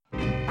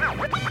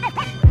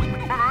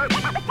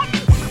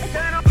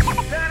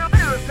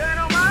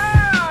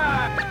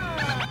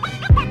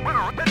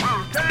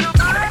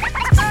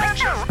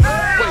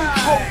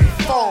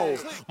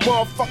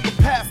Motherfucker,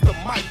 pass the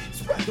mic.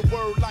 Spread the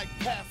word like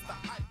pass the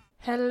mic.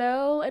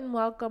 Hello and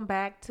welcome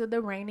back to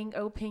the Reigning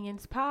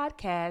Opinions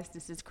podcast.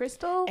 This is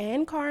Crystal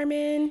and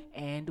Carmen,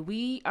 and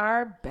we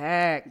are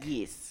back.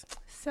 Yes.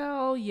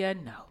 So,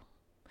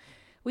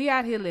 we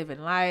out here living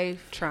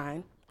life.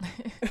 Trying.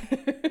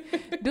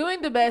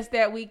 Doing the best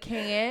that we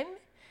can.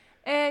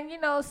 And,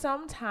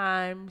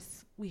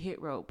 sometimes we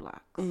hit roadblocks.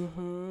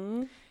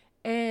 Mm-hmm.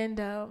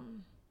 And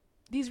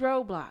these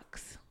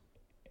roadblocks,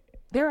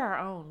 they're our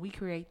own. We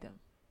create them.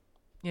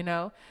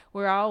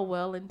 We're all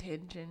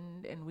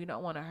well-intentioned and we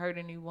don't want to hurt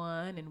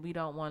anyone and we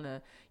don't want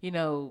to,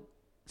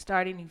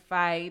 start any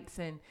fights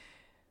and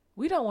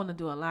we don't want to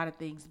do a lot of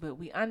things, but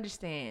we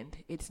understand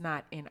it's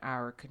not in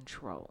our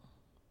control.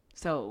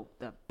 So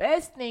the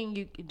best thing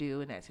you can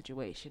do in that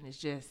situation is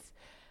just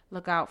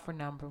look out for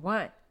number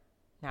one.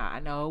 Now, I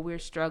know we're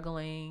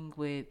struggling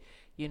with,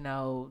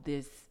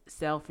 this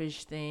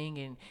selfish thing.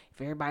 And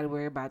if everybody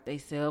worry about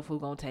themselves,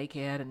 who's going to take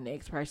care of the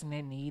next person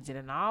that needs it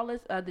and all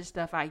this other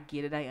stuff, I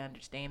get it. I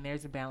understand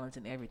there's a balance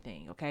in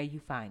everything. Okay,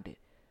 you find it.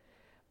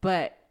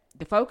 But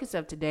the focus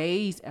of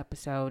today's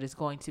episode is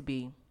going to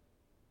be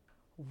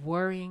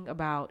worrying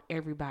about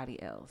everybody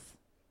else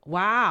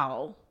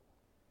while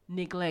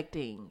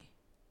neglecting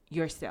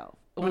yourself.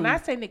 When I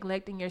say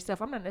neglecting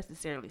yourself, I'm not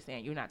necessarily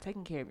saying you're not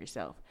taking care of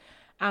yourself.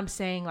 I'm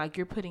saying like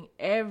you're putting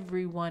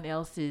everyone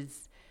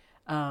else's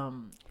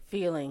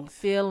feelings,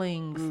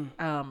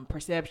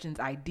 perceptions,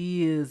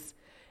 ideas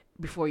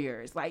before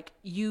yours. Like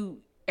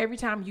every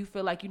time you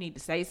feel like you need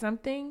to say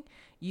something,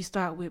 you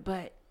start with,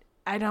 but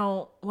I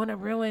don't want to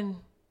ruin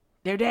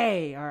their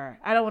day, or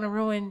I don't want to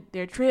ruin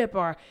their trip,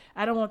 or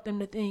I don't want them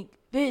to think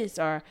this,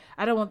 or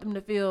I don't want them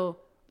to feel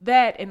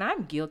that. And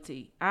I'm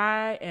guilty.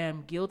 I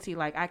am guilty.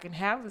 Like I can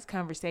have this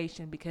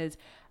conversation because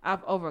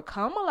I've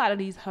overcome a lot of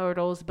these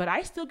hurdles, but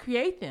I still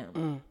create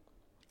them.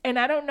 And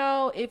I don't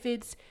know if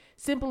it's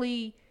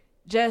simply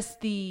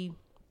just the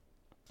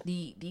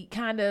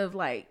kind of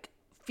like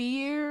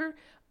fear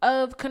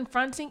of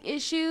confronting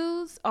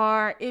issues,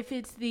 or if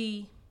it's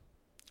the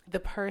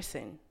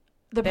person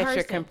that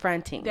you're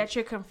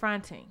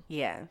confronting.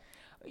 Yeah.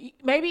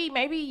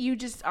 Maybe you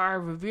just are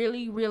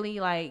really, really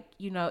like,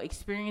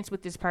 experienced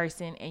with this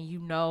person and you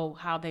know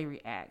how they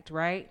react,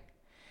 right?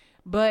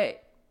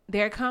 But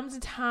there comes a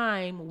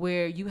time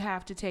where you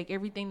have to take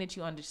everything that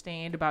you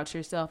understand about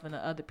yourself and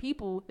the other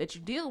people that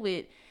you deal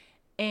with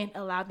and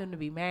allow them to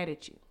be mad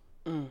at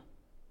you.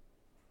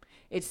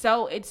 It's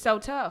so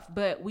tough,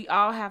 but we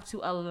all have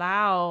to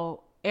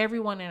allow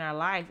everyone in our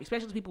life,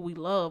 especially the people we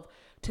love,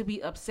 to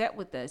be upset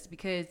with us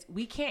because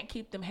we can't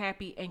keep them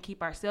happy and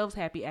keep ourselves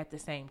happy at the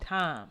same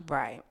time.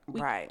 Right.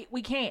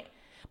 We can't,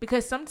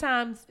 because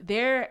sometimes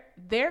their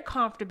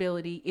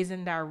comfortability is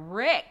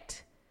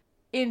indirect,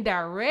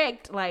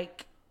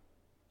 like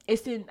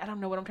it's in, I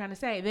don't know what I'm trying to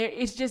say.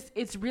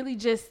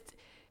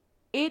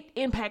 It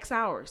impacts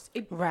ours.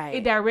 It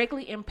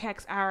directly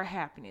impacts our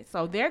happiness.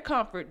 So their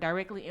comfort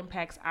directly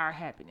impacts our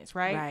happiness,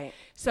 right? Right.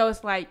 So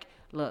it's like,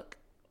 look,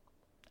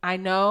 I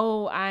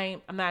know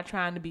I'm not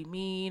trying to be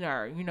mean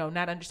or,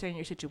 not understanding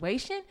your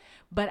situation,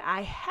 but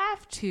I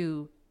have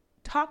to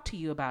talk to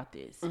you about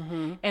this.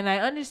 Mm-hmm. And I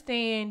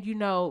understand,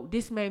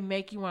 this may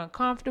make you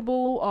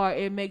uncomfortable, or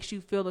it makes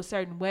you feel a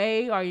certain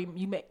way, or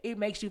it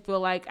makes you feel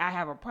like I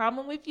have a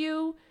problem with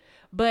you.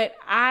 But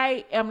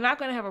I am not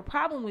going to have a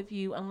problem with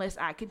you unless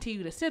I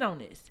continue to sit on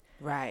this.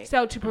 Right.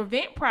 So to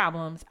prevent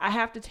problems, I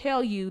have to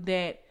tell you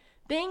that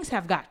things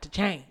have got to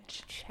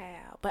change.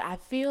 Child. But I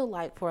feel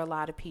like for a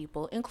lot of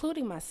people,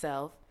 including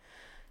myself,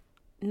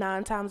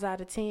 9 times out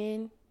of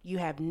 10, you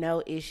have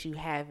no issue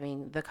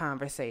having the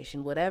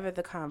conversation, whatever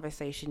the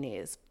conversation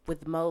is.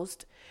 With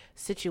most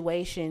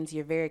situations,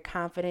 you're very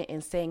confident in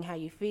saying how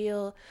you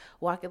feel,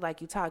 walk it like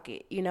you talk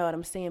it. You know what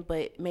I'm saying?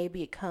 But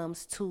maybe it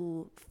comes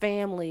to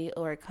family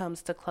or it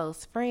comes to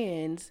close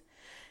friends,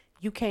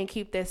 you can't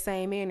keep that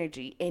same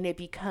energy and it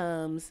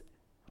becomes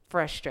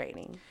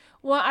frustrating.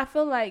 Well, I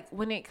feel like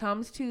when it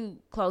comes to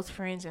close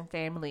friends and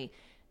family,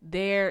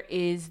 there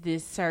is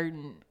this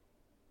certain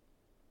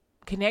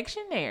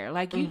connection there.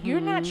 Like you're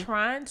not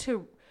trying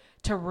to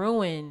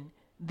ruin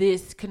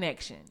this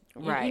connection.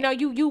 Right.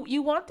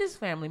 You want this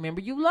family member.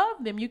 You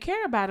love them. You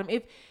care about them.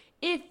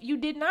 If you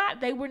did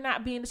not, they would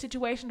not be in a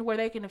situation where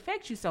they can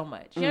affect you so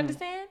much. You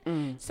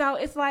understand? So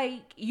it's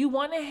like you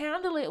want to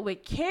handle it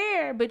with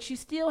care, but you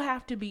still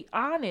have to be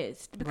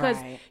honest because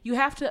you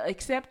have to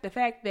accept the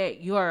fact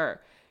that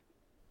you're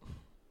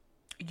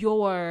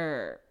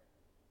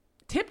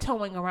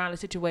tiptoeing around the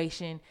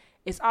situation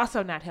is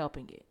also not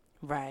helping it.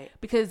 Right.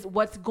 Because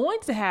what's going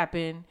to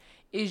happen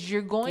is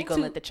you're going to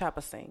let the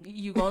chopper sing.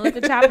 You're going to let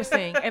the chopper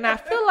sing. And I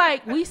feel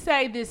like we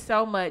say this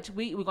so much.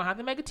 We're going to have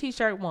to make a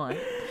t-shirt one.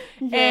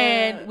 Yeah.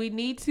 And we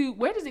need to,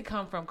 where does it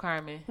come from,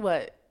 Carmen?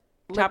 What?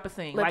 Choppa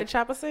sing. Let Like, the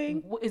Choppa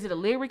sing? is it a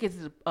lyric?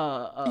 Is it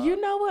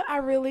You know what? I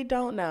really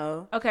don't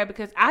know. Okay,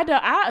 because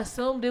I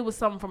assumed it was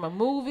something from a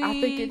movie.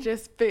 I think it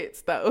just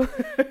fits though.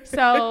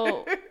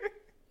 So,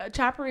 a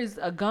chopper is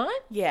a gun?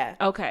 Yeah.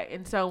 Okay,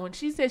 and so when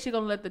she said she's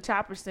going to let the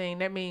chopper sing,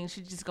 that means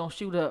she's just going to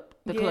shoot up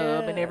the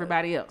club and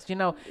everybody else. You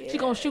know, she's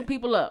going to shoot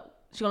people up.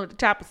 She's going to let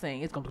the chopper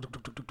sing. It's going to...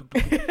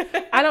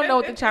 I don't know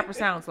what the chopper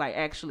sounds like,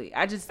 actually.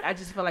 I just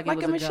feel like it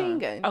was a machine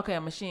gun. Okay,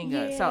 a machine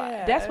gun. Yeah.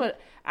 So that's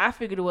what I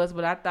figured it was,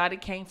 but I thought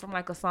it came from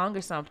like a song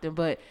or something.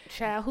 But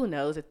child, who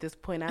knows at this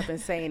point? I've been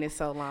saying it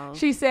so long.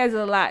 She says it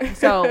a lot.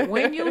 So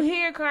when you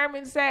hear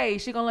Carmen say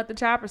she going to let the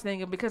chopper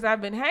sing, and because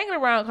I've been hanging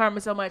around Carmen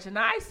so much, and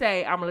I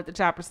say I'm going to let the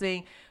chopper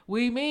sing,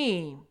 we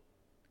mean...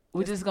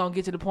 We're just going to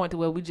get to the point to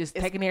where we just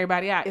taking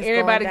everybody out.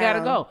 Everybody got to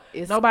go.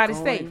 Nobody's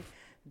safe.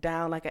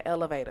 Down like an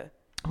elevator.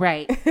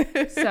 Right.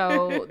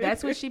 So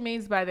that's what she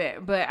means by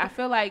that. But I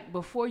feel like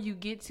before you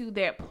get to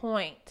that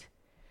point,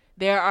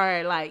 there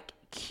are like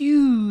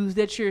cues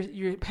that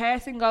you're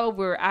passing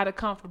over out of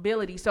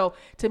comfortability. So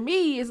to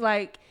me, it's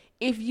like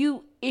if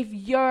you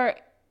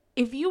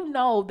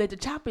know that the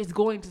chopper is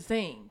going to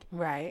sing,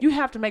 right, you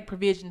have to make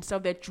provisions so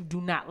that you do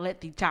not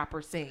let the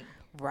chopper sing.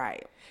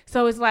 Right.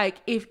 So it's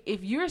like if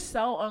you're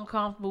so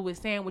uncomfortable with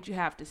saying what you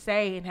have to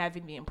say and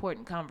having the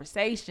important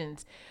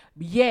conversations,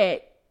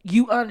 yet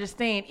you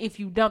understand if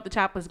you dump the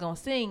chopper's gonna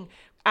sing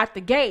at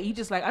the gate, you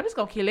just like, I'm just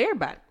gonna kill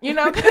everybody, you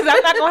know, because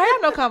I'm not gonna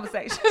have no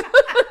conversation.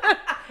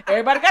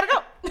 Everybody gotta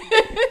go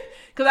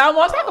because I don't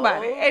want to talk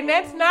about it, and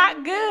that's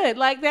not good.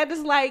 Like that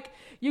is like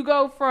you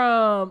go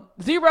from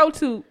 0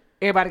 to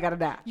everybody gotta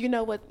die. You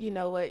know what?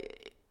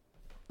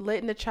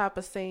 Letting the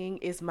chopper sing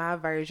is my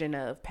version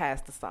of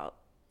pass the salt.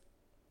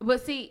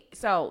 But see,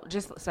 so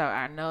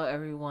I know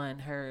everyone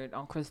heard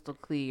on Crystal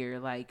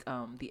Clear, like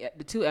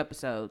the 2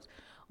 episodes.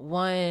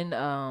 One,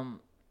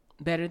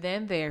 Better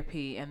Than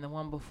Therapy, and the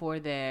one before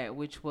that,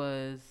 which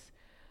was,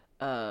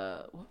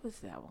 what was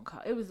that one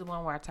called? It was the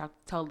one where I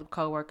told the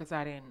coworkers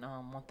I didn't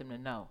want them to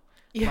know.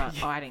 Yeah.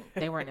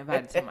 They weren't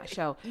invited to my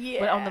show. Yeah.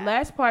 But on the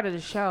last part of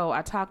the show,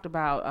 I talked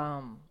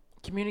about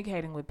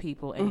communicating with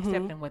people and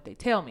accepting what they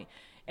tell me.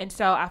 And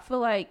so I feel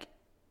like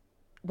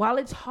while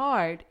it's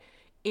hard,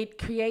 it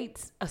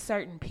creates a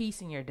certain peace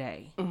in your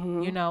day,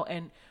 you know,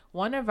 and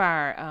one of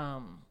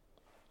our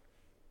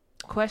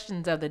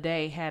questions of the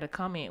day had a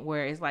comment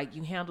where it's like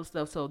you handle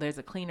stuff so there's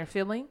a cleaner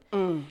feeling.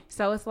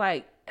 So it's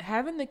like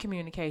having the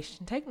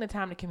communication, taking the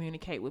time to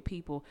communicate with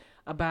people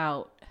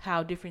about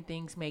how different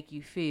things make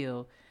you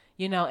feel,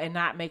 you know, and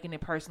not making it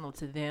personal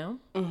to them,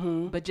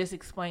 but just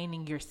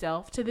explaining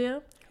yourself to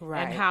them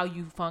and how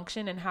you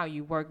function and how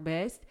you work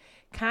best.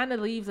 Kind of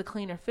leaves a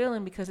cleaner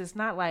feeling because it's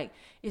not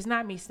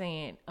me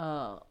saying,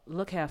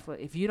 look, heifer,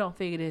 if you don't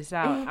figure this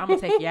out, I'm gonna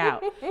take you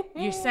out.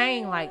 You're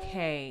saying like,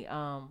 hey,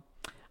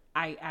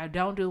 I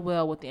don't do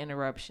well with the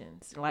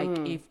interruptions. Like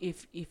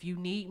if you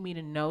need me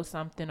to know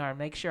something or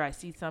make sure I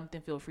see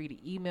something, feel free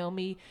to email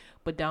me,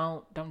 but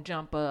don't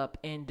jump up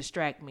and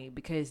distract me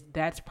because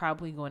that's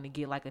probably going to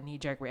get like a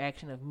knee-jerk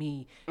reaction of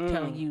me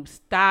telling you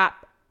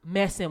stop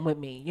messing with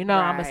me. You know,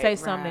 I'm gonna say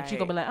something that you're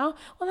gonna be like, oh,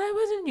 well, that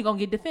wasn't. You're gonna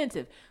get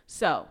defensive.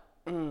 So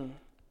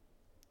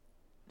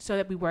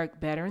that we work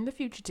better in the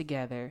future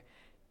together,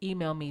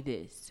 email me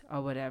this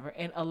or whatever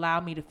and allow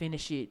me to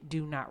finish it.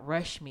 Do not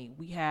rush me.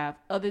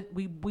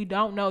 We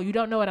don't know. You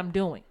don't know what I'm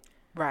doing.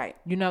 Right.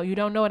 You know, you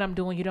don't know what I'm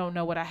doing. You don't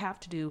know what I have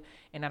to do.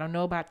 And I don't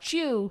know about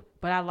you,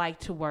 but I like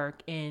to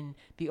work in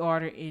the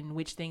order in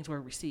which things were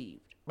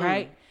received.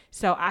 Right.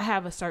 So I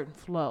have a certain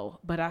flow,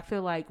 but I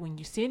feel like when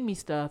you send me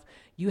stuff,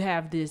 you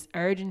have this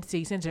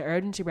sense of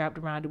urgency wrapped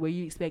around it where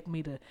you expect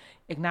me to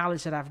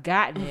acknowledge that I've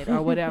gotten it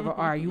or whatever,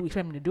 or you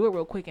expect me to do it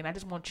real quick. And I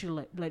just want you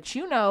to let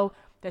you know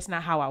that's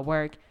not how I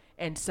work.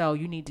 And so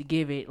you need to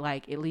give it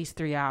like at least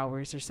 3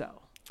 hours or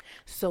so.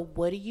 So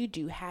what do you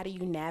do? How do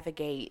you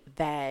navigate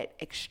that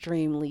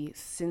extremely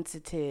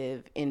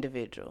sensitive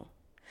individual?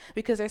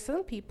 Because there's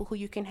some people who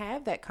you can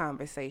have that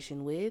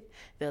conversation with.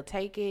 They'll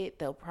take it,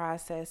 they'll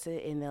process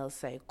it, and they'll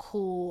say,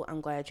 cool,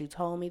 I'm glad you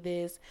told me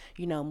this.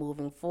 You know,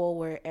 moving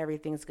forward,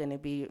 everything's going to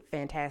be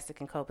fantastic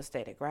and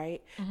copacetic,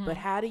 right? But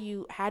how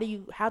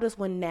does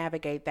one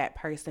navigate that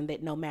person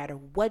that no matter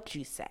what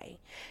you say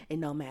and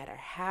no matter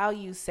how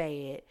you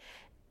say it,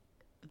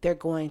 they're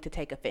going to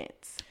take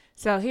offense?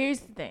 So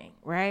here's the thing,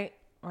 right?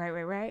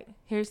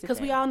 Here's the thing.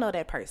 Because we all know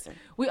that person.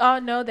 We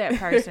all know that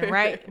person,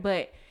 right?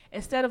 But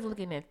instead of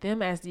looking at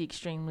them as the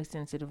extremely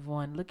sensitive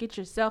one, look at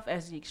yourself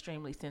as the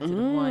extremely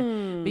sensitive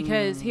one.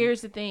 Because here's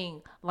the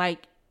thing,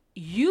 like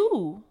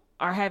you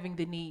are having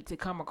the need to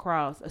come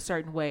across a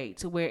certain way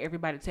to where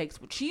everybody takes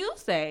what you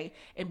say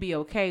and be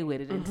okay with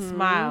it and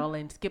smile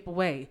and skip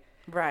away.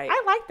 Right.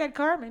 I like that,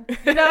 Carmen.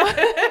 You know,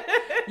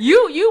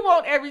 you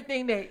want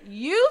everything that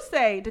you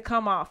say to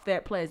come off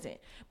that pleasant,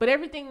 but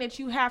everything that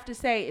you have to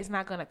say is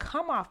not going to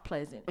come off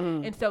pleasant.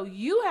 And so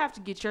you have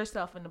to get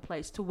yourself in a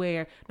place to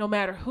where no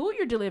matter who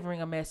you're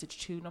delivering a message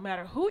to, no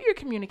matter who you're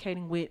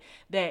communicating with,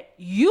 that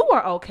you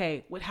are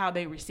okay with how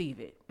they receive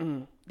it.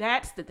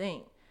 That's the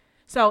thing.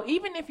 So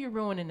even if you're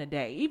ruining the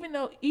day, even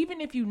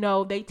if you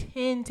know they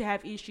tend to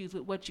have issues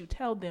with what you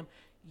tell them,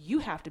 you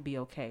have to be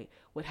okay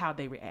with how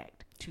they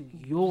react to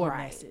your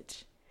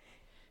message.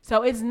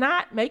 So it's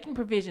not making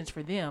provisions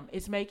for them.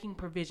 It's making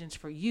provisions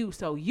for you.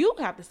 So you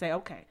have to say,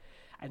 okay,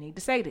 I need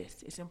to say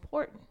this. It's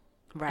important.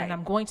 Right. And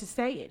I'm going to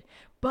say it.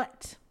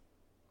 But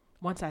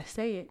once I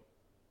say it,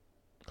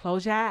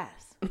 close your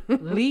eyes.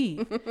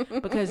 Leave.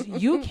 Because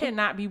you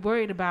cannot be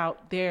worried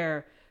about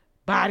their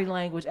body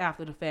language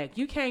after the fact.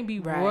 You can't be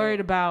worried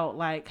about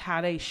like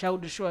how they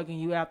shoulder shrugging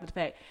you after the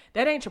fact.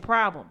 That ain't your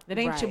problem. That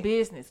ain't your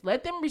business.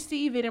 Let them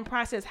receive it and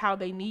process how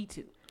they need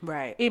to.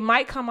 Right. It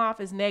might come off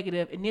as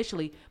negative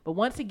initially, but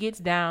once it gets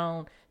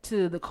down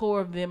to the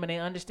core of them and they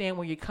understand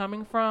where you're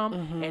coming from,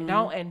 and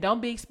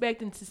don't be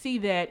expecting to see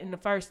that in the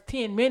first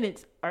 10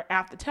 minutes or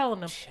after telling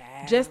them.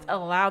 Just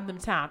allow them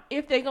time.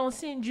 If they're going to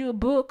send you a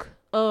book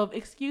of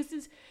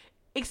excuses,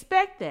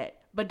 expect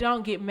that, but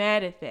don't get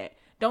mad at that.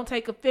 Don't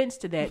take offense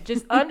to that.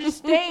 Just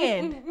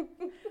understand.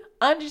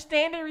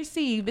 Understand and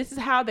receive. This is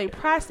how they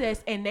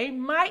process, and they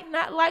might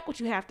not like what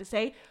you have to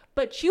say,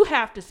 but you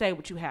have to say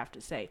what you have to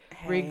say,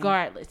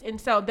 regardless. And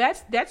so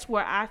that's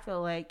where I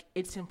feel like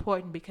it's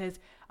important, because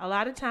a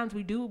lot of times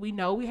we do what we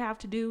know we have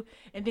to do,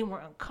 and then we're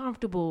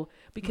uncomfortable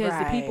because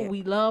the people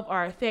we love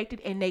are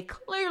affected, and they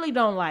clearly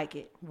don't like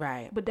it.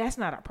 Right. But that's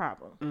not our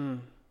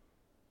problem.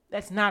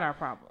 That's not our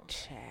problem.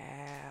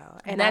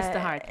 Child. And that's the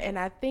hard thing. And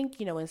I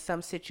think, in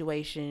some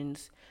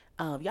situations,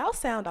 y'all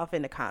sound off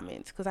in the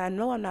comments, because I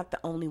know I'm not the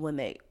only one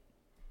that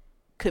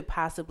could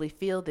possibly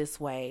feel this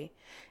way.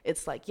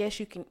 It's like, yes,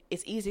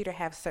 it's easier to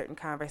have certain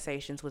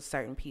conversations with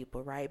certain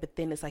people, right? But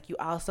then it's like, you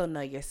also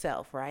know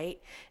yourself,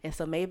 right? And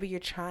so maybe you're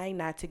trying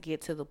not to get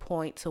to the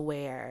point to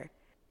where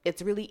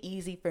it's really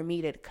easy for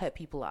me to cut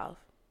people off.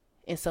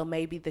 And so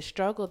maybe the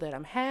struggle that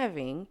I'm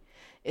having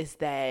is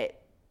that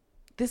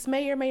this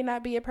may or may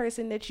not be a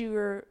person that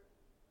you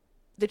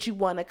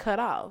want to cut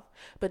off,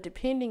 but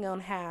depending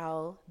on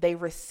how they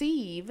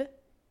receive,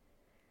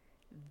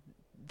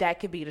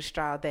 that could be the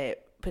straw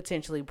that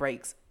potentially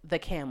breaks the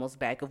camel's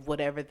back of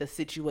whatever the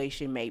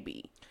situation may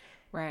be.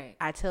 Right.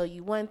 I tell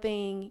you one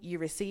thing, you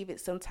receive it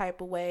some type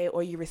of way,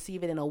 or you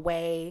receive it in a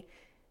way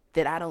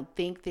that I don't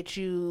think that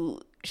you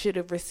should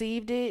have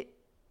received it.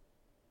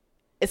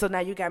 And so now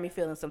you got me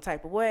feeling some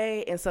type of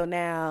way. And so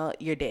now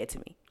you're dead to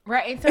me.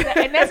 Right. And so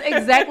that's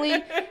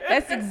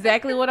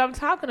exactly what I'm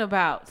talking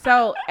about.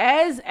 So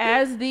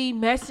as the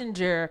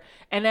messenger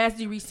and as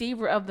the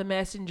receiver of the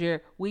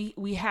messenger,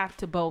 we have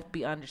to both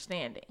be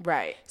understanding.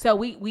 Right. So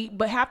we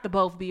have to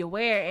both be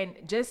aware,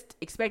 and just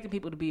expecting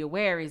people to be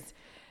aware is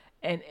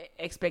an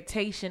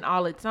expectation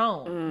all its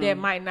own that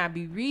might not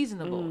be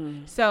reasonable.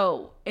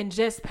 So, and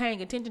just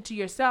paying attention to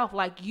yourself,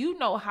 like, you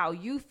know how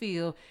you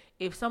feel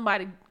if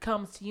somebody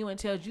comes to you and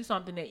tells you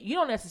something that you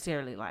don't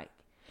necessarily like.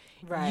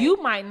 Right.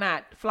 You might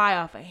not fly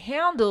off a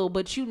handle,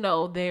 but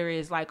there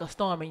is like a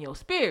storm in your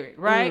spirit,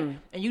 right?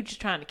 And you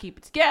just trying to keep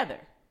it together.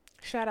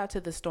 Shout out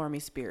to the stormy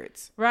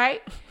spirits.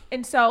 Right?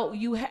 And so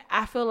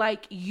I feel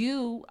like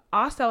you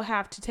also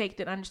have to take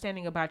that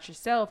understanding about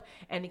yourself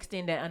and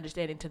extend that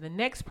understanding to the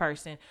next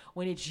person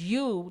when it's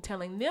you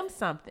telling them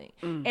something.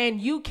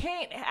 And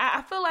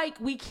I feel like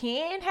we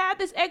can have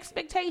this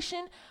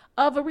expectation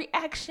of a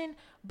reaction,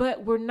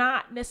 but we're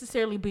not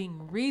necessarily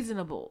being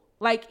reasonable.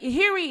 Like,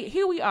 here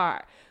we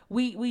are.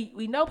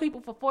 We know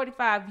people for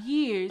 45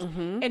 years,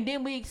 and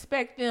then we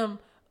expect them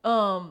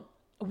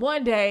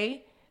one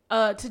day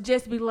to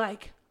just be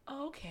like,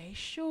 okay,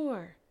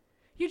 sure.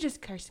 You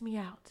just cursed me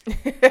out,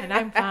 and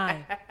I'm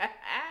fine.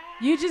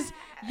 You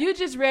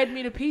just read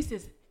me to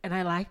pieces, and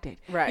I liked it.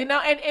 Right.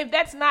 And if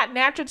that's not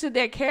natural to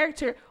their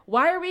character,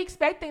 why are we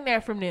expecting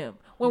that from them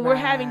when we're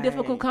having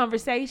difficult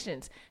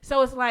conversations?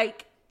 So it's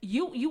like,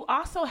 you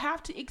also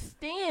have to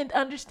extend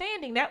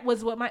understanding. That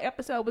was what my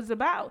episode was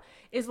about.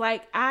 It's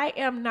like, I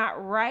am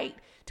not right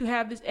to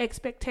have this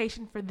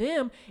expectation for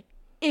them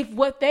if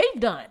what they've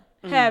done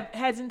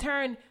has in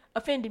turn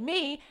offended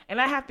me,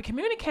 and I have to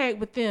communicate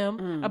with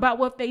them about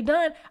what they've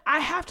done. I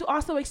have to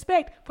also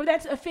expect for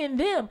that to offend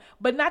them,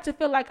 but not to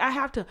feel like I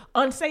have to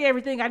unsay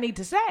everything I need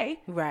to say.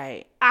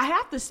 Right. I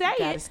have to say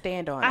it.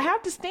 Stand on it. I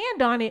have to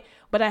stand on it,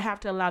 but I have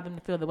to allow them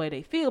to feel the way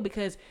they feel,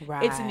 because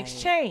it's an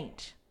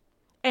exchange.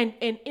 And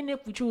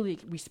if we truly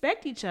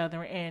respect each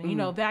other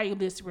and, value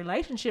this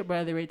relationship,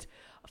 whether it's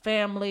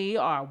family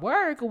or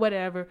work or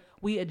whatever,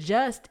 we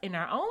adjust in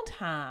our own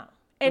time.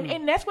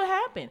 And that's what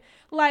happened.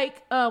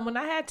 Like, when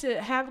I had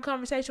to have a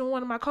conversation with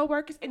one of my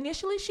coworkers,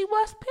 initially she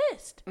was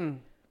pissed.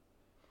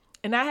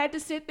 And I had to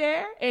sit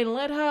there and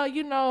let her,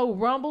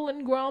 rumble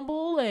and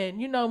grumble and,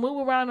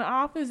 move around the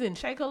office and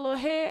shake her little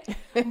head.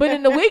 But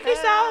in the week or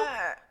so,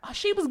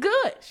 she was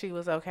good. She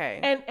was okay.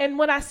 And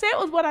what I said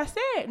was what I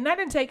said. And I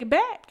didn't take it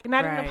back. And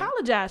I didn't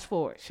apologize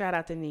for it. Shout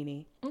out to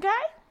Nene. Okay?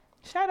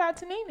 Shout out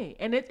to Nene.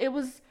 And it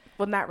was...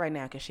 Well, not right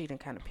now, because she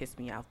didn't kind of piss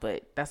me off.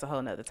 But that's a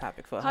whole nother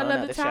topic for a whole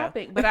nother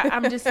topic. Show. But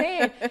I'm just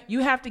saying,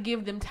 you have to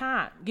give them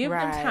time. Give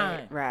them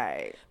time.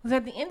 Right. Because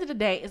at the end of the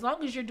day, as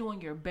long as you're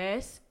doing your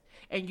best,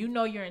 and you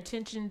know your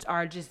intentions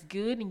are just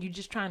good and you're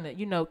just trying to,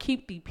 you know,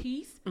 keep the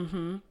peace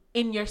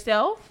in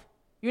yourself,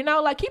 you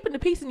know, like keeping the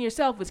peace in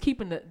yourself is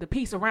keeping the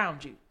peace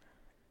around you.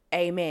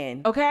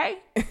 Amen. Okay?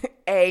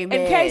 Amen.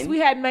 In case we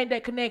hadn't made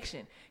that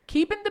connection.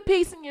 Keeping the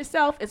peace in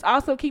yourself is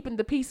also keeping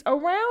the peace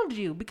around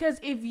you. Because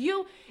if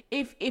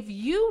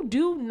you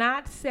do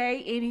not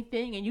say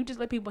anything and you just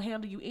let people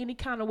handle you any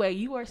kind of way,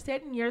 you are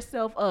setting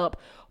yourself up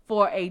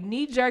for a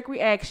knee-jerk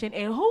reaction.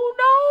 And who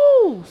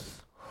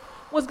knows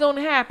what's going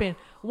to happen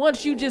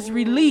once you just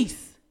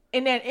release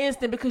in that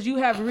instant, because you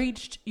have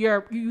reached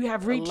a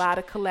lot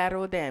of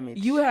collateral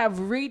damage. You have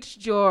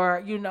reached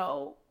your, you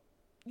know,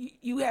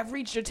 you have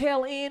reached your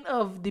tail end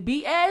of the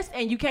BS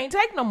and you can't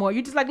take no more.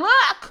 You're just like,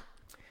 look,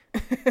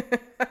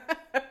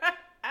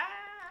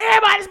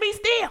 everybody just be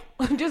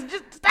still. just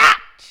stop.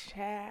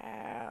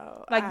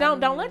 Child. Like,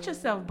 don't let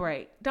yourself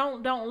break.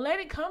 Don't let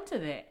it come to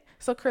that.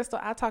 So, Crystal,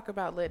 I talk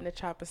about letting the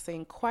chopper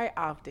sing quite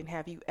often.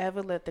 Have you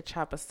ever let the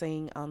chopper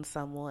sing on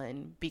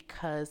someone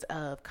because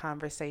of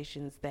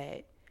conversations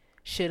that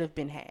should have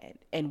been had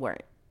and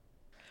weren't?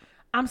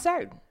 I'm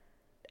certain.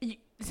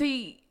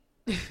 See,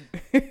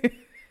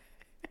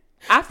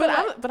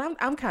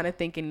 I'm kind of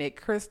thinking that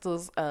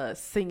Crystal's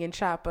singing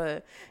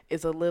chopper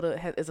is a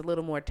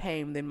little more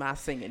tame than my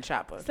singing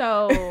chopper.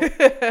 So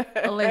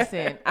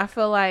listen, I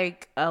feel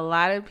like a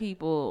lot of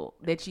people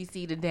that you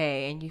see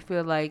today, and you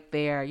feel like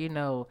they're, you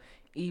know,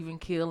 even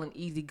keel and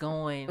easy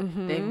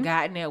going, they've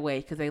gotten that way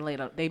because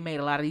they made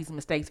a lot of these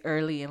mistakes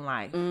early in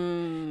life.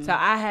 So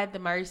I had the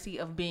mercy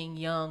of being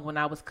young when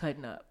I was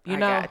cutting up. You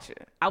know, gotcha.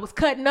 I was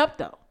cutting up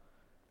though.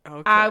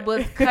 Okay. I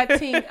was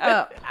cutting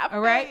up.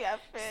 All right.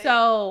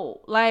 So,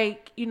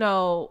 like, you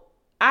know,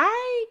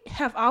 I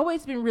have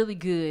always been really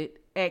good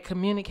at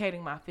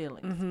communicating my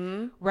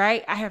feelings.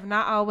 Right. I have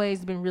not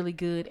always been really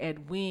good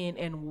at when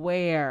and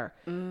where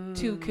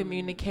to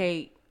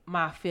communicate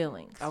my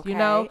feelings. Okay. You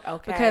know,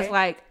 Okay. because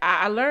like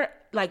I learned,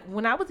 like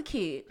when I was a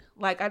kid,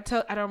 like I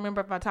don't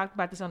remember if I talked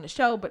about this on the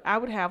show, but I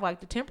would have like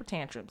the temper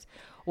tantrums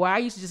where I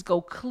used to just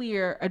go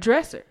clear a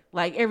dresser.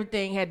 Like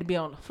everything had to be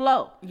on the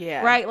floor.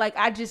 Yeah. Right? Like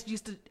I just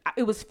used to,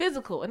 it was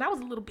physical. And I was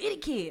a little bitty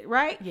kid,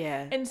 right?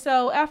 Yeah. And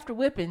so after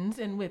whippings,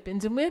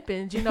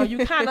 you know,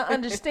 you kind of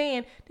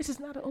understand this is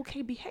not an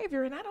okay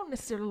behavior and I don't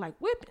necessarily like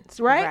whippings,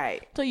 right?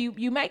 Right. So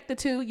you make the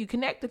two, you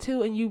connect the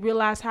two, and you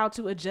realize how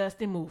to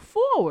adjust and move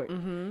forward.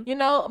 You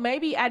know,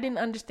 maybe I didn't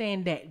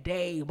understand that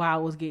day while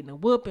I was getting a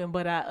whooping,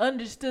 but I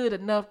understood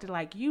enough to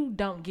like, you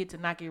don't get to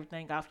knock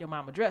everything off your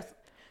mama dresser.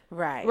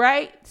 Right.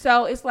 Right.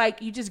 So it's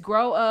like you just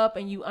grow up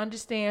and you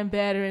understand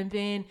better, and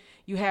then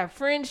you have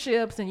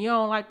friendships and you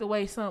don't like the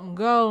way something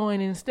go,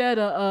 and instead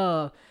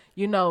of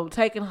you know,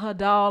 taking her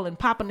doll and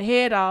popping the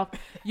head off,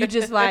 you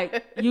just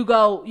like you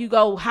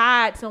go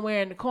hide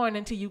somewhere in the corner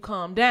until you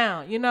calm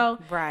down, you know?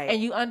 Right.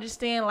 And you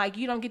understand like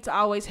you don't get to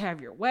always have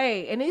your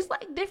way. And it's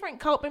like different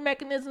coping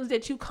mechanisms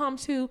that you come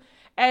to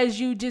as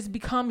you just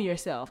become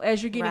yourself,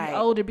 as you're getting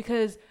older,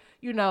 because,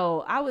 you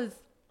know,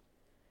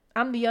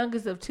 I'm the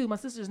youngest of two. My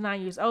sister's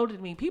 9 years older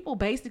than me. People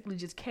basically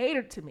just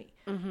catered to me,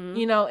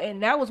 you know,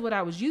 and that was what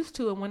I was used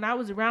to. And when I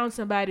was around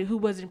somebody who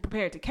wasn't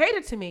prepared to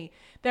cater to me,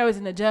 there was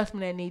an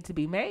adjustment that needed to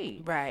be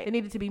made. Right. It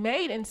needed to be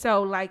made. And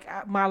so, like,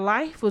 my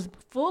life was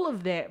full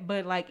of that,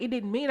 but, like, it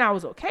didn't mean I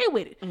was okay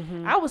with it.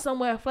 I was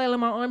somewhere flailing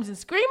my arms and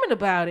screaming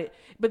about it,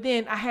 but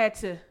then I had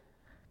to,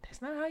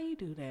 that's not how you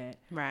do that.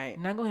 Right.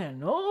 I'm not going to have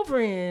no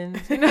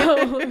friends, you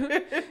know.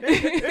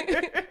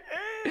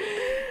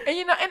 And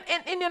you know,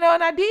 and you know,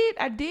 and I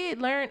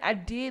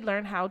did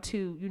learn how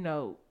to, you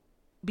know,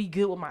 be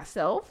good with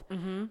myself,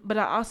 but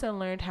I also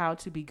learned how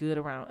to be good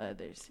around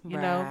others, you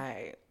know.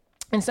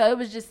 And so it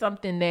was just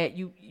something that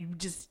you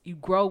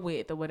grow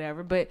with or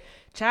whatever. But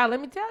child,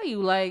 let me tell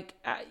you, like,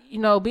 you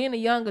know, being a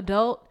young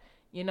adult,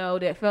 you know,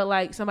 that felt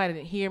like somebody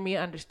didn't hear me,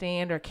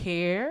 understand, or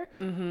care,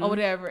 or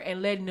whatever,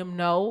 and letting them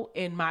know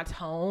in my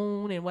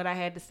tone and what I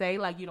had to say,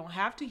 like, you don't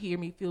have to hear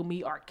me, feel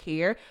me, or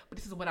care, but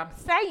this is what I'm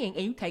saying,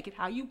 and you take it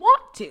how you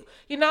want to,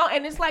 you know.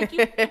 And it's like,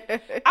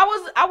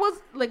 I was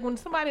like, when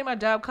somebody in my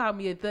job called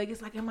me a thug,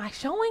 it's like, am I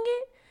showing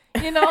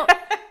it? You know,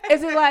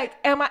 is it like,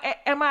 am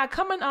I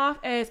coming off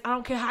as I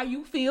don't care how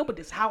you feel, but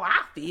this is how I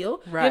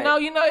feel, right?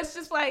 You know, it's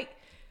just like,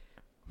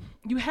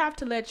 you have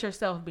to let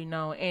yourself be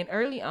known. And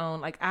early on,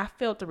 like, I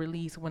felt the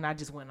release when I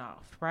just went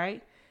off,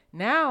 right?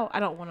 Now I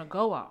don't want to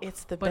go off.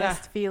 It's the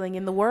best feeling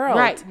in the world.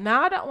 Right.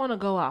 Now I don't want to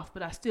go off,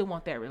 but I still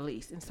want that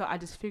release. And so I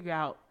just figure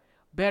out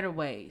better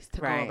ways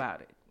to go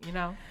about it, you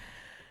know?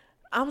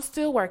 I'm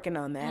still working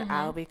on that.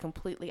 I'll be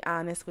completely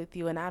honest with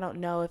you. And I don't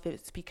know if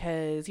it's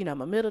because, you know,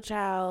 I'm a middle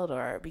child,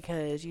 or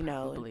because, you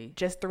know,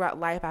 just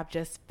throughout life, I've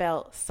just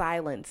felt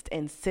silenced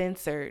and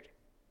censored.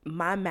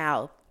 My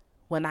mouth,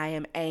 when I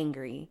am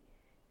angry,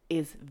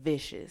 is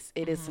vicious.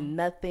 It is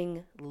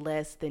nothing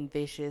less than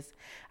vicious.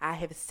 I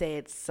have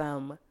said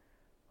some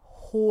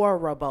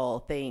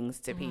horrible things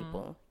to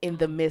people in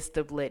the midst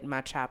of letting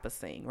my chopper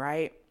sing,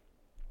 right?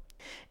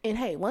 And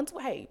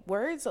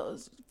words,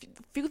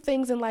 few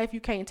things in life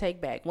you can't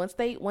take back.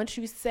 Once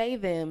you say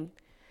them,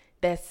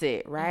 That's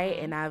it, right?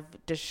 And I've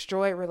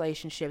destroyed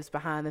relationships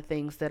behind the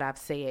things that I've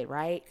said,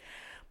 right?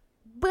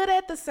 But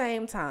at the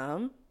same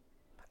time,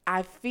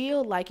 I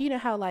feel like, you know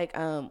how like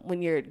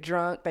when you're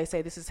drunk, they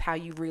say this is how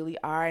you really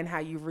are and how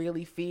you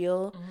really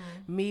feel.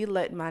 Me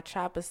letting my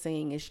chopper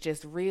sing is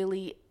just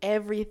really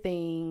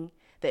everything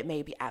that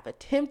maybe I've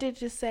attempted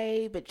to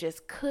say, but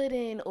just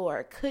couldn't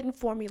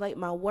formulate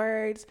my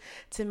words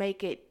to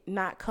make it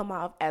not come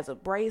off as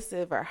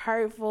abrasive or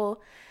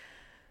hurtful.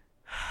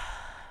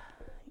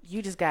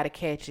 You just got to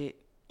catch it.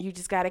 You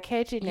just got to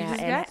catch it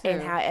now.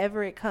 And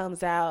however it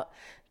comes out,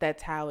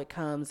 that's how it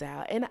comes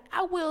out. And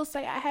I will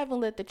say I haven't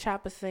let the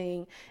chopper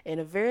sing in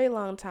a very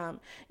long time.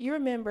 You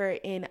remember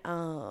in,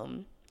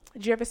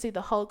 did you ever see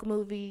the Hulk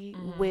movie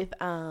with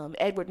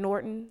Edward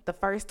Norton, the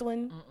first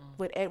one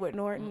with Edward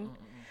Norton?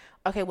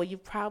 Okay, well, you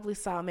probably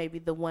saw maybe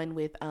the one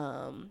with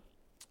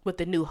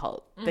the new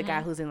Hulk, the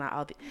guy who's in like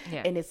all the,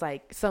 and it's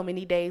like so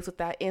many days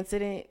without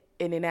incident.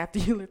 And then after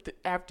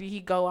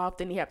he go off,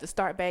 then you have to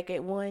start back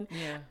at one.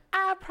 Yeah.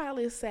 I'd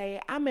probably say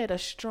I'm at a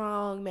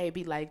strong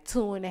maybe like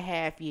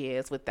 2.5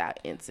 years without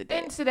incident.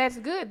 And so that's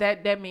good.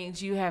 That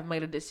means you have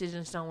made a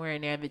decision somewhere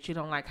in there that you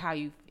don't like how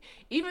you,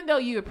 even though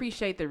you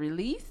appreciate the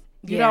release,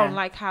 you don't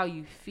like how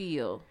you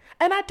feel.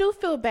 And I do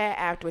feel bad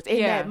afterwards.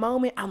 In that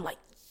moment, I'm like,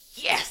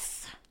 yes.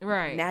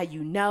 Right. Now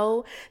you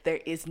know there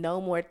is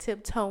no more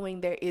tiptoeing.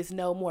 There is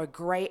no more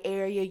gray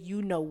area.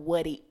 You know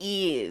what it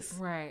is.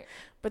 Right.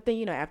 But then,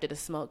 you know, after the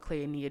smoke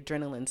cleared and the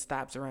adrenaline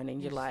stops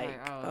running, you're like,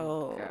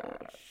 oh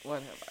God,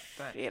 what have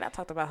I done? Shit, I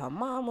talked about her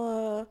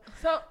mama.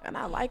 And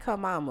I like her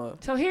mama.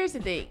 So here's the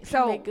thing. She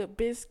make good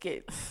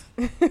biscuits.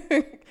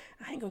 I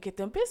ain't gonna get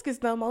them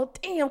biscuits no more.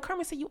 Damn,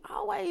 Carmen said you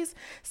always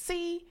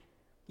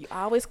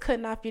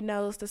cutting off your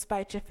nose to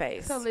spite your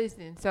face. So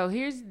listen, so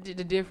here's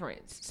the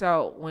difference.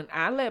 So when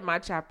I let my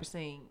chopper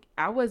sing,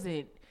 I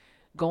wasn't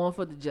going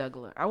for the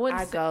juggler. I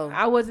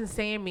wasn't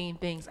saying mean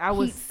things. I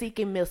was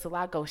seeking missile.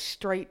 I go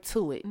straight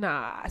to it.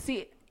 Nah,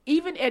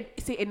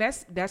 and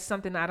that's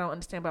something I don't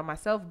understand about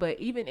myself.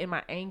 But even in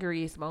my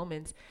angriest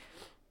moments,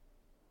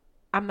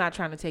 I'm not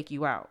trying to take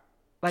you out.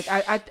 Like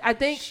I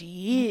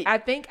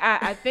think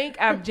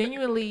I'm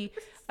genuinely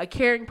a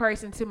caring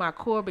person to my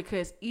core,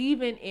 because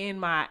even in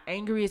my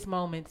angriest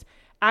moments,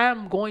 I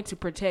am going to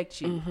protect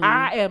you.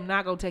 I am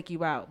not going to take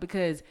you out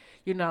because,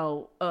 you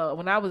know,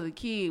 when I was a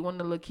kid, one of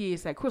the little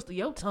kids said, Crystal,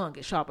 your tongue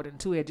is sharper than a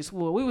two-edged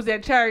sword. We was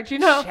at church, you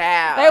know.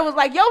 Child. They was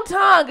like, your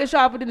tongue is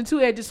sharper than a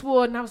two-edged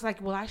sword. And I was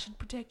like, well, I should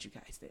protect you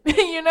guys then,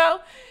 you know.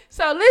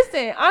 So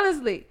listen,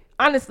 honestly,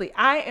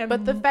 I am.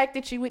 But the fact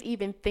that you would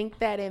even think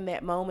that in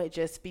that moment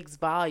just speaks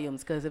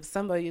volumes, because if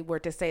somebody were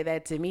to say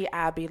that to me,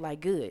 I'd be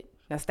like, good,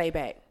 now stay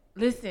back.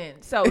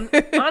 Listen, so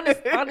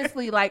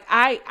honestly, like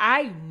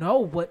I know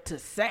what to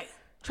say.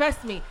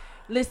 Trust me.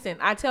 Listen,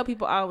 I tell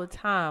people all the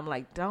time,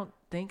 like, don't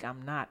think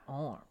I'm not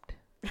armed.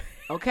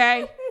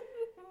 Okay?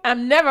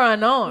 I'm never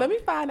unarmed. Let me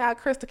find out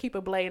Krista keep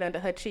a blade under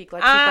her cheek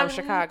like she's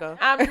from Chicago.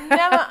 I'm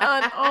never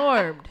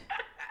unarmed.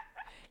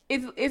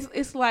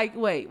 It's like,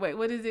 wait,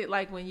 what is it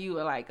like when you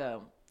are like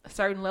a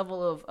certain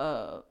level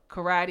of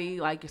karate,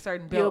 like a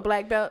certain belt? You're a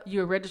black belt?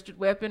 You're a registered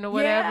weapon or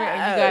whatever,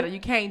 and you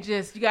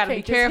gotta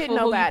be careful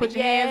who you put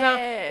your hands on.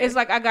 It's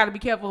like I gotta be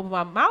careful with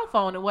my mouth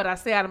on and what I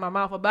say out of my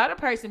mouth about a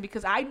person,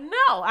 because I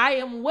know, I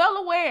am well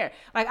aware.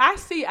 Like I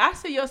see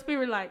your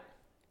spirit like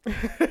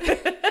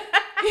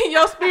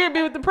your spirit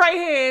be with the pray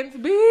hands,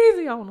 be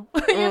easy on them,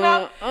 you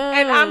know.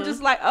 And I'm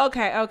just like,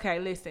 okay,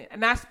 listen,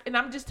 and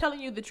I'm just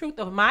telling you the truth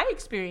of my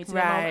experience.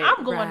 Right,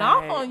 I'm going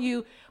off on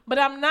you, but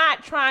I'm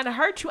not trying to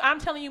hurt you. I'm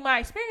telling you my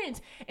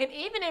experience, and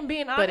even in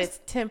being honest, but it's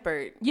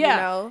tempered, you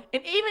know.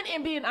 And even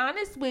in being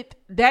honest with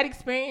that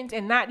experience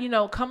and not, you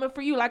know, coming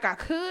for you like I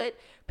could,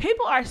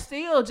 people are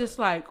still just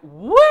like,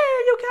 where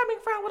are you coming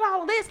from with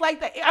all this?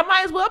 Like, I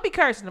might as well be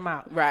cursing them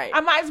out. Right. I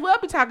might as well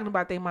be talking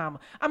about their mama.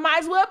 I might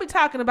as well be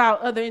talking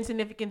about other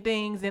insignificant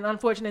things and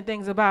unfortunate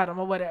things about them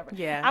or whatever.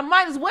 Yeah. I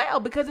might as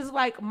well, because it's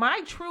like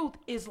my truth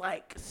is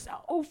like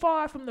so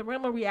far from the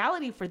realm of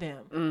reality for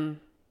them.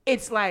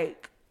 It's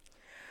like,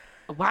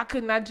 why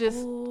couldn't I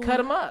just cut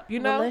them up, you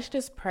know? Well, let's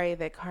just pray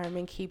that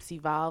Carmen keeps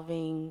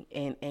evolving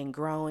and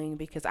growing,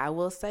 because I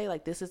will say,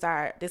 like, this is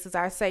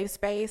our safe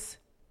space.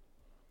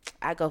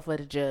 I go for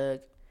the jug,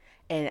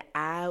 and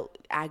I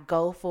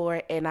go for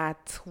it, and I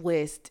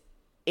twist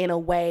in a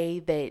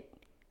way that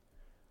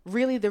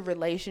really the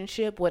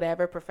relationship,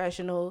 whatever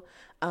professional,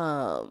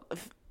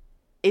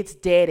 it's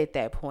dead at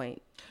that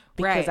point,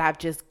 because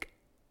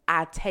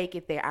I take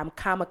it there. I'm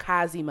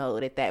kamikaze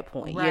mode at that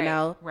point, you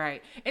know?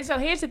 Right. And so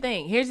here's the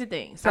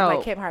thing. So I'm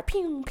like Kevin Hart,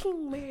 pew,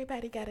 pew,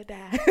 everybody gotta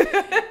die.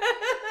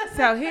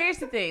 So here's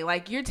the thing.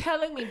 Like, you're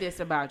telling me this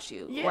about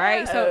you,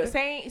 right? So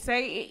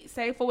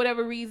say for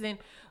whatever reason,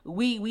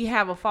 we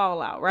have a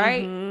fallout,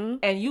 right?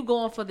 And you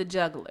going for the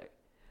juggler.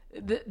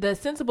 The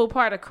sensible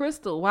part of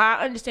Crystal, while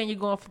I understand you're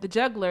going for the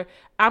juggler,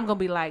 I'm going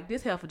to be like,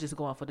 this heifer just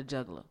going for the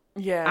juggler.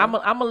 Yeah. I'm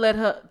gonna let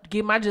her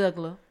get my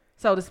juggler.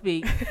 so to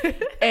speak.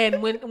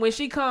 And when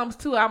she comes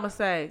to, I'm gonna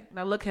say,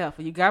 now look,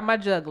 Heifer, you got my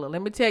juggler.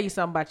 Let me tell you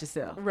something about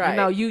yourself. Right. You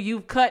know,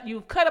 you've cut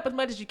up as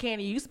much as you can.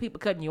 And you used to people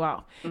cutting you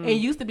off, and you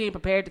used to being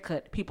prepared to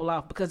cut people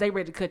off because they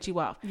ready to cut you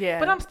off. Yeah.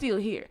 But I'm still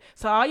here.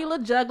 So all your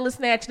little juggler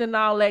snatching and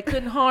all that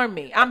couldn't harm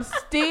me. I'm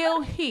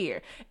still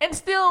here, and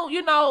still,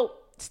 you know,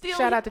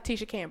 Shout out to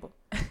Tisha Campbell.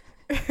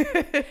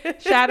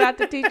 Shout out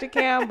to Tisha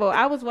Campbell.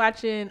 I was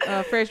watching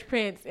Fresh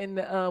Prince in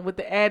the with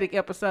the attic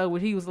episode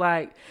where he was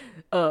like,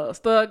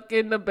 stuck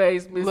in the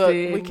basement, Look,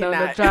 sitting we on the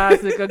cannot.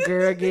 tricycle,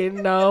 girl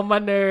getting on my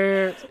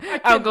nerves.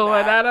 I'm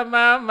going out of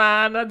my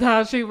mind. I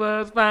thought she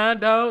was fine.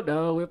 Don't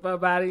know if her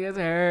body is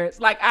hers.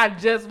 Like, I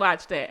just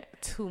watched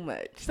that. Too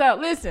much. So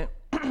listen.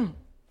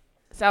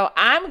 So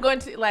I'm going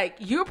to, like,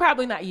 you're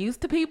probably not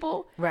used to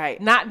people Right.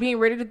 not being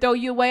ready to throw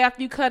you away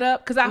after you cut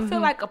up. Because I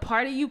feel like a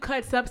part of you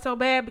cuts up so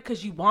bad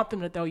because you want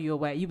them to throw you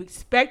away. You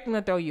expect them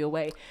to throw you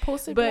away.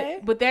 Pussy play.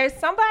 But there's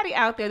somebody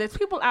out there, there's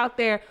people out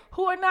there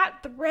who are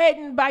not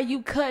threatened by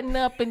you cutting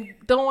up and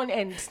throwing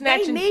and They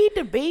snatching need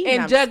to be. and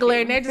No, I'm juggler.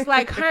 just And they're just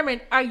like,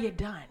 Herman, are you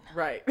done?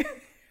 right.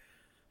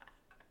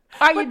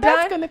 Are you But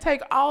that's done? going to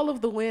take all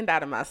of the wind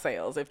out of my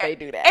sails if they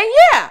do that.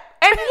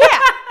 And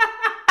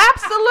yeah,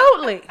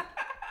 absolutely.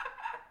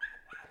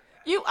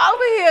 You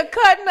over here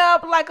cutting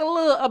up like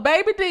a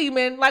baby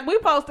demon, like we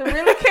supposed to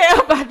really care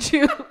about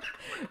you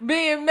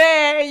being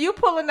mad, and you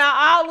pulling out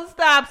all the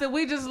stops, and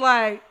we just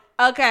like,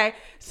 okay.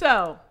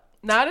 So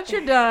now that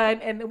you're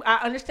done, and I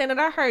understand that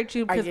I hurt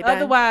you because you done?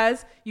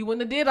 otherwise you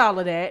wouldn't have did all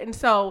of that, and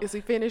so Is we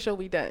finished or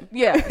we done?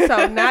 yeah.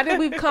 So now that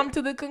we've come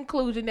to the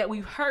conclusion that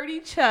we've hurt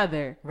each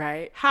other,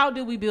 Right. how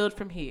do we build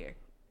from here?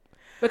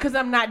 Because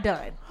I'm not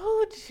done.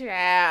 Oh,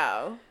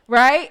 child.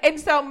 Right? And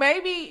so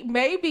maybe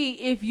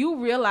if you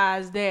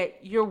realize that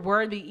you're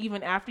worthy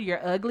even after your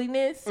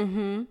ugliness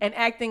and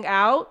acting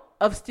out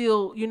of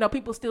still, you know,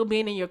 people still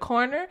being in your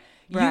corner,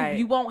 Right.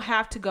 you won't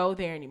have to go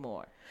there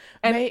anymore.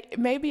 And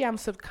Maybe I'm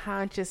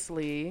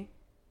subconsciously,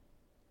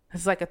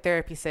 it's like a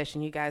therapy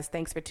session, you guys.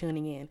 Thanks for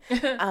tuning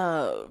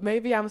in.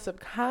 Maybe I'm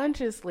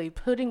subconsciously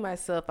putting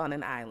myself on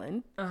an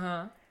island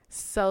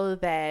so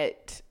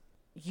that,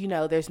 you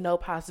know, there's no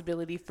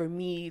possibility for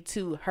me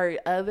to hurt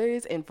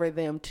others and for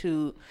them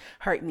to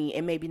hurt me,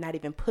 and maybe not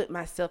even put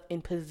myself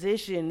in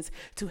positions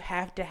to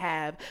have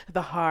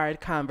the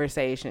hard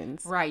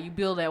conversations. right, you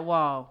build that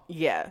wall.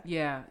 Yeah.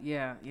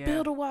 Yeah.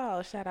 Build a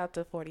wall. Shout out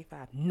to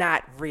 45.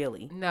 Not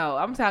really. No,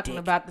 I'm talking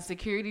about the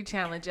security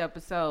challenge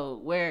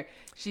episode where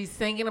she's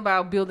singing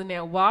about building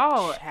that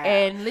wall. Child.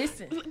 And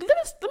listen, Let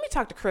me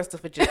talk to Crystal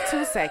for just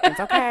 2 seconds,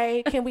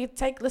 okay?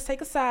 Let's take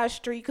a side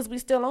street because we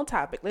still on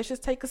topic. Let's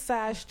just take a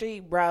side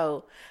street,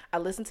 bro. I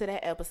listened to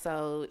that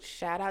episode.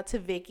 Shout out to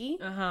Vicky.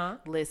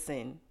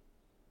 Listen,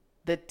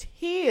 the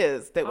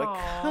tears that were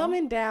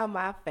coming down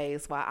my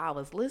face while I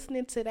was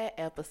listening to that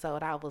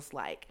episode, I was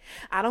like,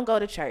 I don't go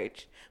to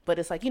church, but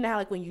it's like, you know how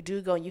like when you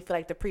do go and you feel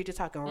like the preacher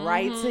talking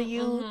right to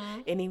you,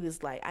 and he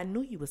was like, I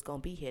knew you was gonna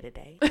be here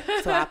today,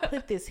 so I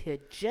put this here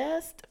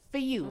just for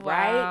you,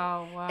 right?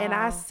 Wow. And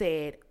I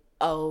said,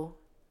 oh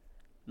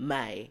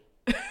my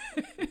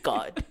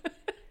God.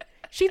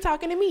 She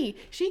talking to me.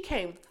 She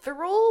came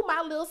through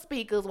my little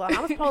speakers while I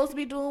was supposed to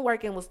be doing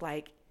work and was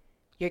like,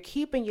 you're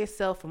keeping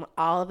yourself from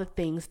all the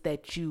things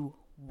that you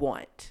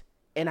want.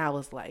 And I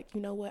was like,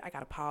 you know what? I got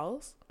to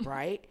pause,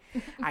 right?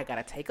 I got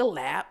to take a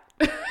lap.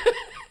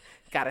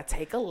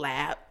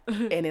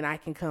 And then I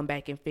can come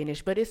back and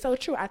finish. But it's so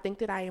true. I think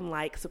that I am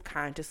like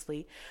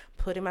subconsciously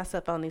putting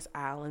myself on these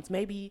islands,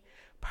 maybe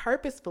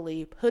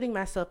purposefully putting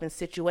myself in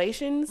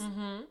situations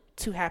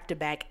to have to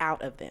back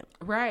out of them.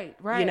 right.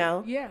 You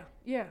know?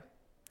 Yeah.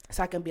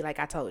 So I can be like,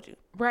 I told you.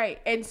 Right.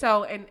 And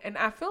so, and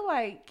I feel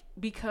like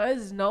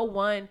because no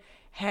one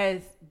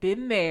has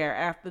been there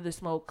after the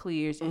smoke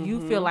clears,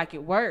 you feel like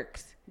it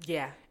works.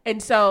 Yeah.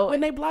 And so, When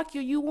they block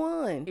you, you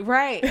won.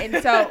 right.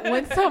 And so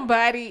when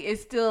somebody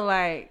is still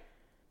like,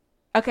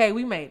 okay,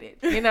 we made it,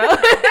 you know,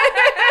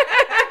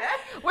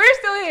 we're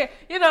still here,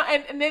 you know,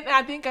 and then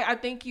I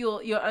think you'll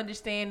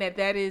understand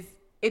that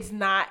it's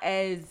not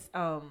as,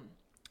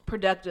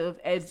 productive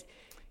as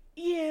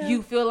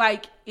you feel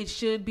like it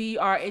should be,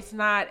 or it's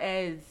not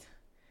as,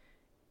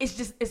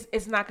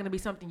 it's not going to be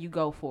something you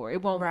go for.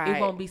 It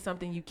won't be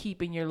something you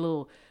keep in your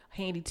little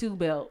handy tool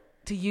belt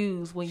to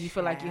use when you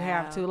feel like you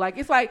have to. Like,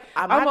 it's like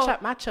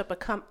my chopper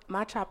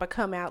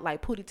come out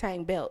like Pootie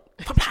Tang belt.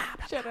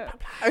 Shut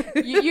up.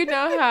 You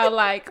know how,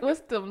 like,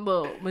 what's them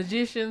little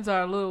magicians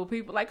or little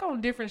people, like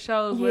on different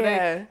shows where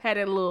they had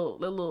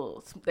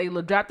that they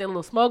drop that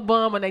little smoke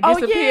bomb and they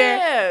disappear.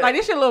 Yeah. Like,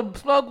 this your little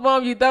smoke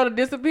bomb you throw to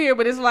disappear,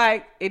 but it's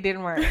like, it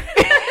didn't work.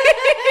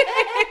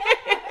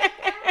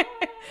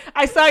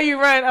 I saw you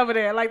run over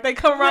there. Like, they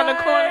come around the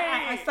corner.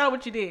 I saw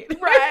what you did.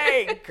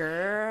 Right,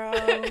 girl.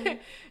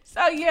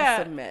 So, yeah.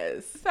 It's a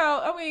mess. So,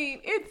 I mean,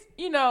 it's,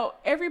 you know,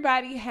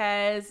 everybody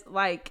has,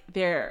 like,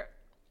 their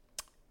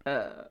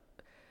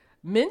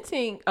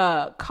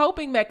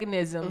coping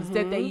mechanisms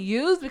that they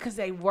use because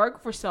they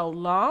work for so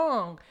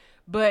long.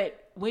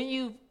 But when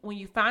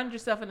you find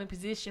yourself in a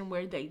position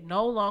where they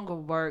no longer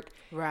work,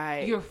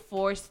 right, you're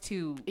forced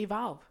to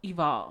evolve.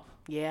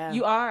 Yeah,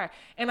 you are.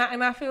 And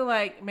I feel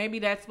like maybe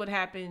that's what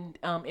happened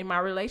in my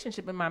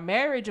relationship, in my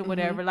marriage or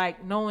whatever.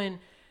 Like knowing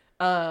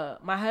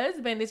my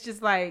husband, it's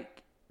just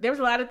like there was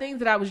a lot of things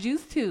that I was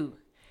used to.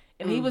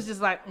 And he was just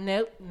like,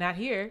 nope, not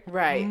here.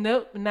 Right.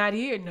 Nope, not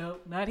here.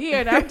 Nope, not here.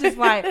 And I'm just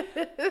like,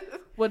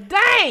 well,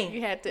 dang. You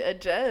had to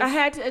adjust. I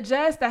had to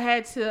adjust. I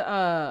had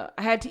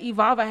to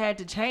evolve. I had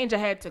to change. I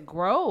had to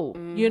grow,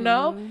 you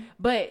know?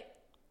 But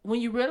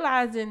when you're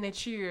realizing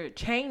that you're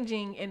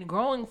changing and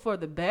growing for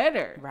the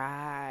better,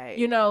 right,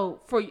 you know,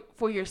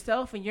 for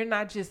yourself, and you're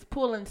not just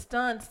pulling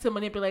stunts to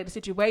manipulate the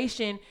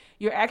situation,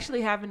 you're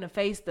actually having to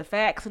face the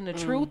facts and the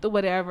truth or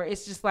whatever.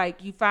 It's just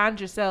like you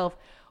find yourself,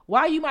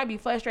 while you might be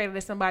frustrated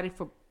at somebody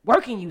for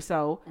working you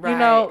so, right, you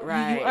know,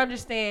 right. you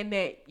understand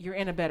that you're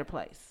in a better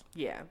place.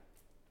 Yeah.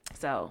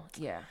 So,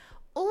 yeah.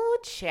 Ooh,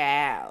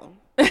 child.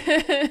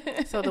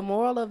 So the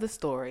moral of the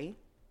story,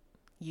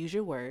 use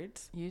your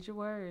words. Use your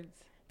words.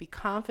 Be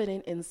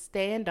confident and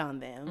stand on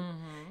them.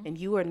 And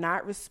you are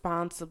not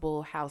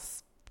responsible for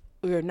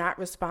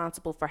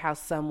how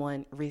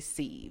someone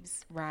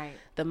receives. Right.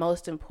 The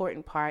most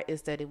important part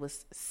is that it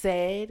was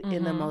said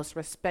in the most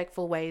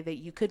respectful way that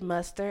you could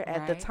muster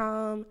at the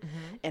time.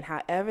 And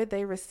however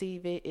they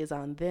receive it is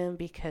on them,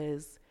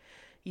 because,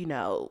 you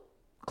know,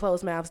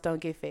 closed mouths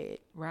don't get fed.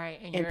 Right.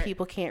 And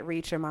people can't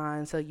reach your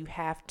mind. So you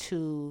have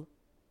to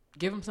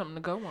give them something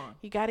to go on.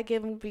 You got to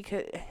give them,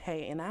 because,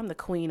 hey, and I'm the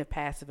queen of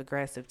passive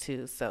aggressive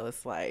too. So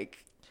it's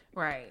like,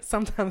 right.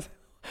 Sometimes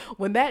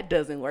when that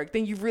doesn't work,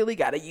 then you really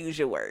got to use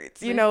your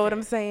words. You know what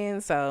I'm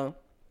saying? So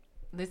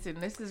listen,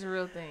 this is a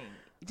real thing.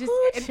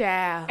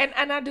 Child.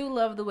 And I do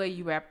love the way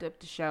you wrapped up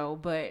the show,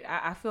 but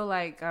I feel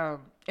like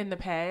in the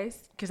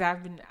past, because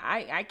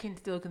I can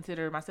still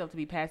consider myself to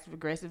be passive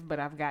aggressive, but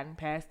I've gotten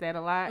past that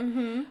a lot.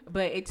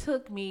 But it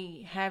took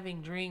me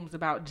having dreams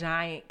about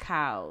giant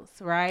cows,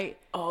 right?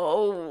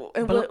 Oh,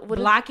 and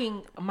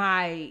blocking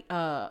my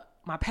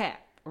my path.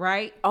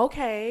 Right.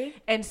 Okay.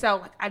 And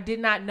so I did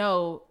not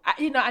know.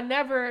 I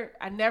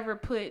never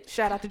put.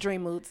 Shout out to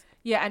Dream Moods.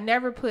 Yeah, I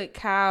never put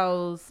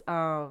cows.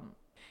 I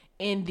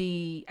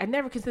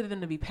never considered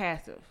them to be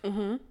passive,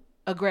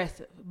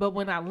 aggressive. But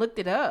when I looked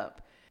it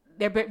up,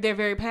 they're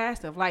very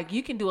passive. Like,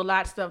 you can do a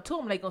lot of stuff to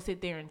them, they gonna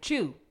sit there and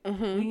chew.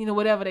 You know,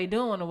 whatever they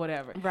doing or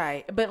whatever.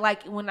 Right. But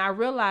like when I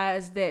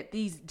realized that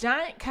these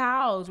giant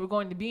cows were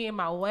going to be in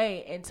my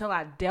way until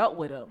I dealt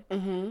with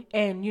them,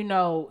 and, you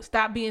know,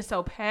 stop being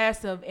so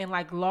passive in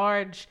like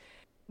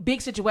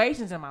big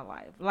situations in my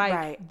life.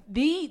 Like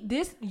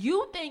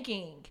you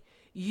thinking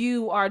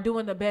you are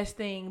doing the best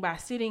thing by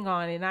sitting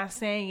on it, not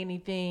saying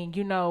anything,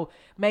 you know,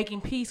 making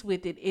peace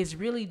with it, is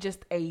really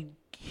just a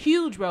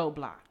huge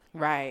roadblock.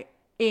 Right.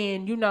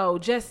 And, you know,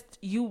 just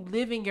you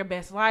living your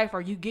best life,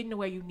 or you getting to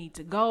where you need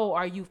to go,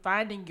 or you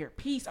finding your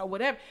peace, or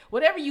whatever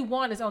you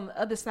want is on the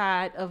other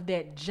side of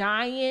that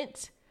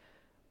giant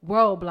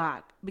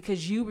roadblock,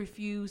 because you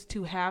refuse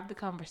to have the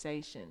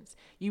conversations.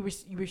 You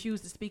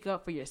refuse to speak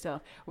up for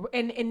yourself.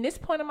 And in this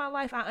point in my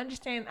life, I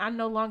understand I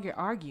no longer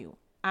argue.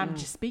 I'm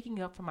just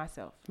speaking up for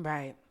myself.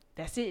 Right.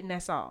 That's it, and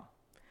that's all.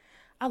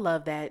 I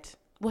love that.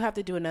 We'll have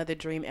to do another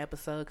dream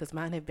episode, because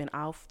mine have been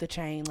off the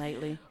chain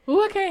lately.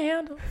 Ooh, I can't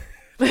handle.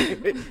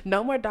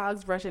 No more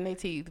dogs brushing their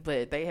teeth,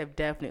 but they have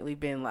definitely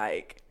been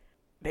like,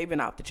 they've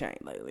been off the chain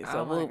lately.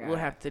 So we'll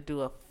have to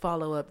do a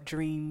follow-up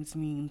dreams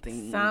mean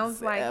things.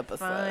 Sounds like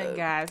episode. Fun,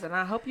 guys. And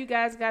I hope you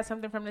guys got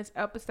something from this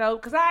episode,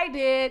 because I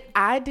did.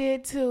 I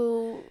did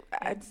too.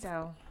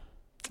 So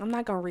I'm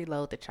not gonna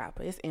reload the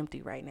chopper. It's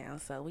empty right now,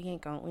 so we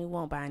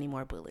won't buy any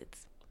more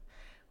bullets.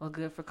 Well,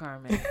 good for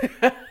Carmen.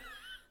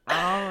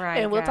 All right,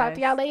 and we'll talk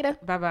to y'all later.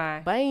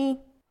 Bye-bye. Bye.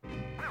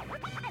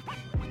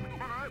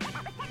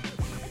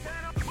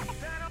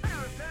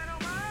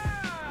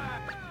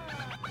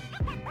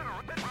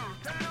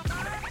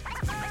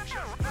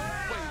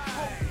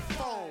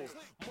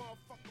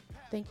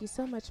 Thank you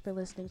so much for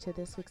listening to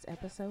this week's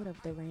episode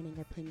of the Reigning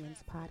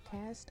Opinions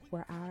podcast,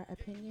 where our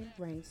opinion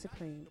reigns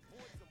supreme.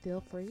 Feel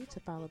free to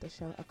follow the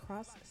show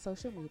across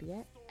social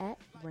media at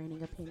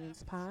Reigning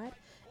Opinions Pod,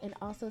 and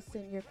also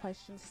send your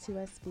questions to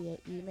us via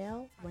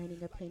email,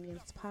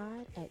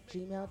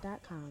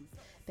 reigningopinionspod@gmail.com.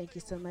 Thank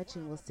you so much,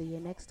 and we'll see you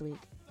next week.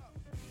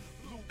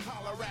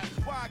 Collar rap,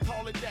 why I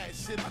call it that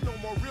shit? I know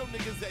more real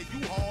niggas that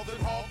you haul than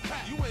haul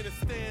crack. You ain't a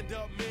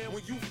stand-up man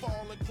when you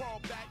fall and crawl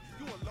back.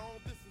 You a long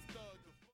distance.